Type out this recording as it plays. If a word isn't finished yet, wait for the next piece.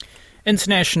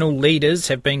International leaders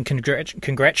have been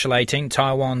congratulating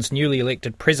Taiwan's newly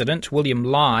elected president, William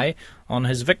Lai, on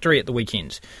his victory at the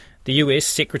weekend. The US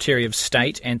Secretary of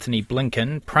State, Antony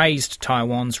Blinken, praised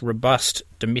Taiwan's robust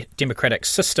democratic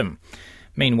system.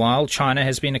 Meanwhile, China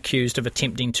has been accused of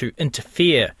attempting to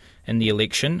interfere in the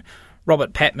election.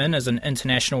 Robert Patman is an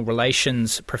international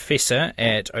relations professor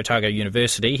at Otago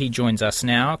University. He joins us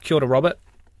now. Kia ora, Robert.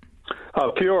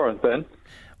 Oh, kia ora, Ben.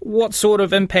 What sort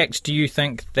of impact do you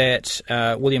think that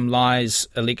William Lai's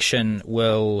election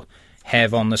will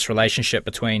have on this relationship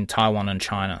between Taiwan and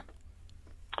China?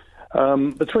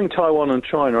 Between Taiwan and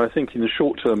China, I think in the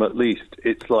short term at least,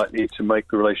 it's likely to make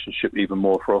the relationship even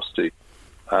more frosty.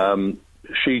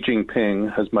 Xi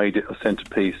Jinping has made it a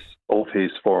centrepiece of his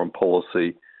foreign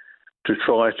policy to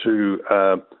try to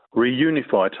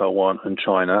reunify Taiwan and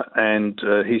China, and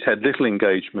he's had little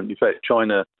engagement. In fact,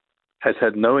 China has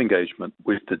had no engagement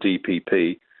with the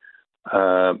DPP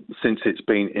since it's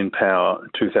been in power in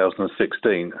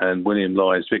 2016, and William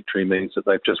Lai's victory means that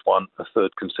they've just won a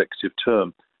third consecutive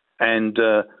term. And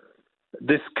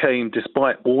this came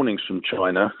despite warnings from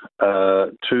China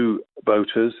to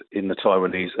voters in the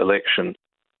Taiwanese election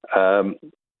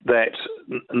that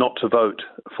not to vote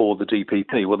for the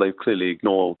DPP. Well, they've clearly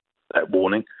ignored that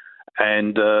warning.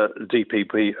 And the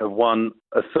DPP have won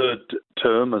a third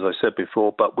term, as I said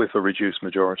before, but with a reduced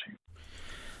majority.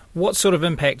 What sort of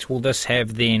impact will this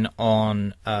have then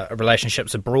on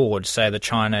relationships abroad, say the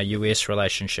China-US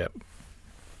relationship?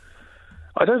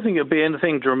 I don't think it'll be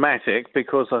anything dramatic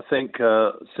because I think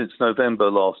since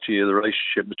November last year, the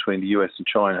relationship between the US and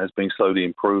China has been slowly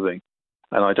improving.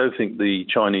 And I don't think the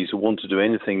Chinese will want to do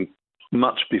anything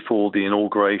much before the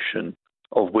inauguration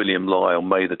of William Lai on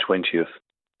May the 20th.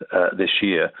 This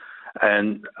year,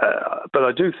 but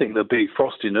I do think there'll be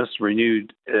frostiness,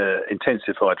 renewed,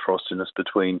 intensified frostiness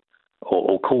between,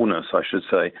 or coolness, I should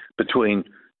say, between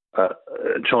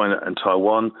China and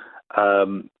Taiwan.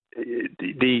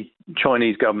 The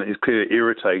Chinese government is clearly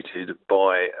irritated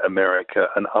by America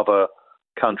and other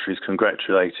countries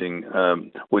congratulating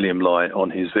William Lai on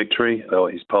his victory,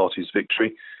 or his party's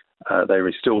victory. They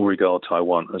still regard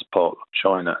Taiwan as part of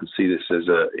China and see this as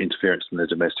interference in their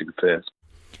domestic affairs.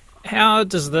 How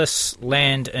does this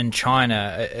land in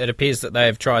China? It appears that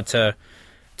they've tried to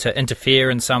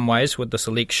interfere in some ways with this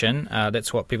election.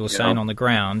 That's what people are saying on the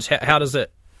ground. How do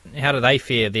they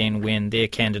fare then when their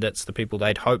candidates, the people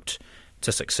they'd hoped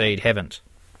to succeed, haven't?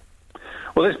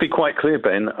 Well, let's be quite clear,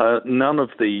 Ben. None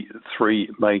of the three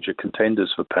major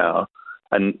contenders for power,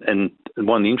 and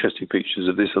one of the interesting features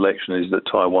of this election is that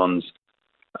Taiwan's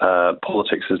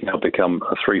politics has now become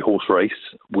a three-horse race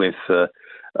with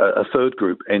a third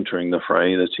group entering the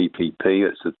fray, the TPP.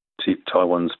 It's the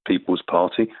Taiwan's People's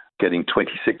Party, getting 26%.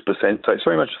 So it's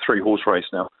very much a three-horse race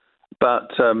now.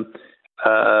 But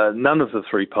none of the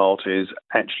three parties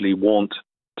actually want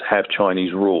to have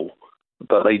Chinese rule.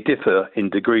 But they differ in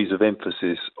degrees of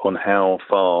emphasis on how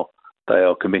far they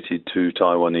are committed to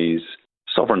Taiwanese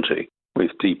sovereignty,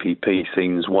 with DPP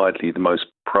seen as widely the most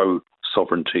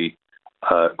pro-sovereignty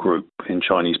group in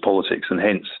Chinese politics, and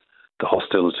hence the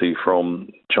hostility from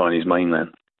Chinese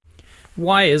mainland.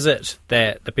 Why is it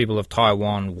that the people of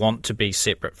Taiwan want to be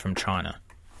separate from China?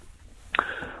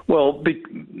 Well,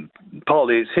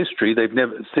 partly it's history. They've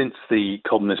never, since the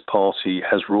Communist Party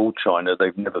has ruled China,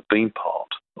 they've never been part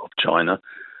of China.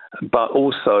 But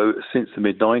also, since the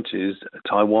mid-90s,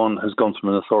 Taiwan has gone from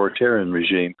an authoritarian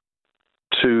regime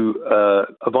to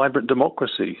a vibrant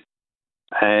democracy.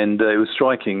 And it was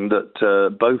striking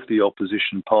that both the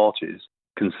opposition parties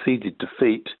conceded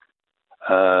defeat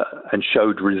and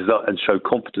showed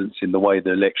confidence in the way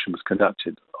the election was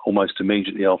conducted. Almost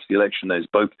immediately after the election,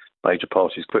 both major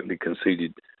parties quickly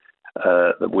conceded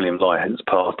that William Lai, hence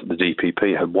part of the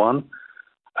DPP, had won.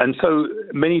 And so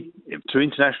to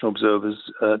international observers,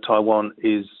 Taiwan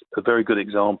is a very good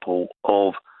example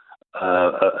of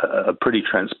a pretty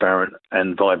transparent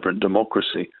and vibrant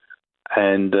democracy.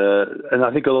 And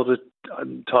I think a lot of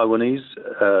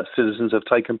Taiwanese citizens have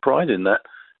taken pride in that.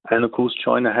 And of course,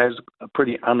 China has a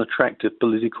pretty unattractive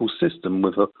political system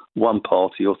with a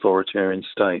one-party authoritarian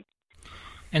state.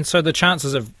 And so the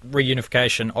chances of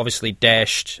reunification obviously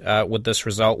dashed with this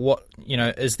result.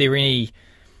 Is there any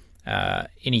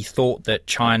thought that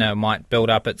China might build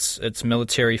up its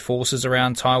military forces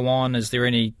around Taiwan? Is there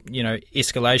any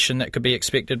escalation that could be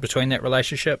expected between that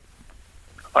relationship?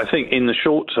 I think in the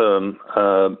short term,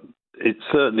 it's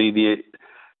certainly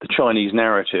the Chinese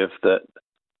narrative that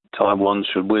Taiwan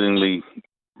should willingly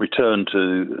return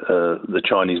to the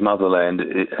Chinese motherland.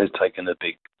 It has taken a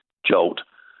big jolt.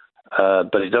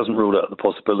 But it doesn't rule out the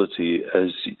possibility,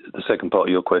 as the second part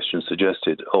of your question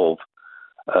suggested, of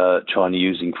China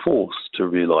using force to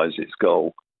realise its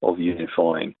goal of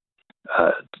unifying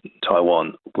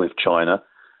Taiwan with China.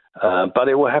 But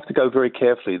it will have to go very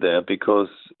carefully there because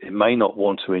it may not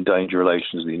want to endanger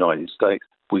relations with the United States.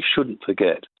 We shouldn't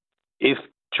forget, if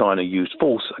China used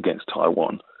force against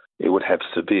Taiwan, it would have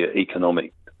severe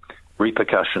economic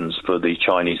repercussions for the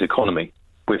Chinese economy,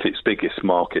 with its biggest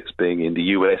markets being in the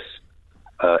US,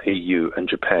 EU and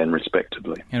Japan,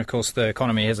 respectively. And, of course, the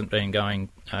economy hasn't been going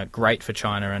great for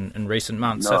China in recent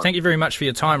months. No. So thank you very much for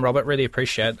your time, Robert. Really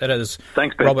appreciate it. That is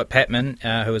Thanks, Ben. Robert Patman,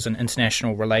 who is an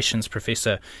international relations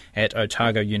professor at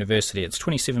Otago University. It's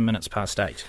 27 minutes past 8.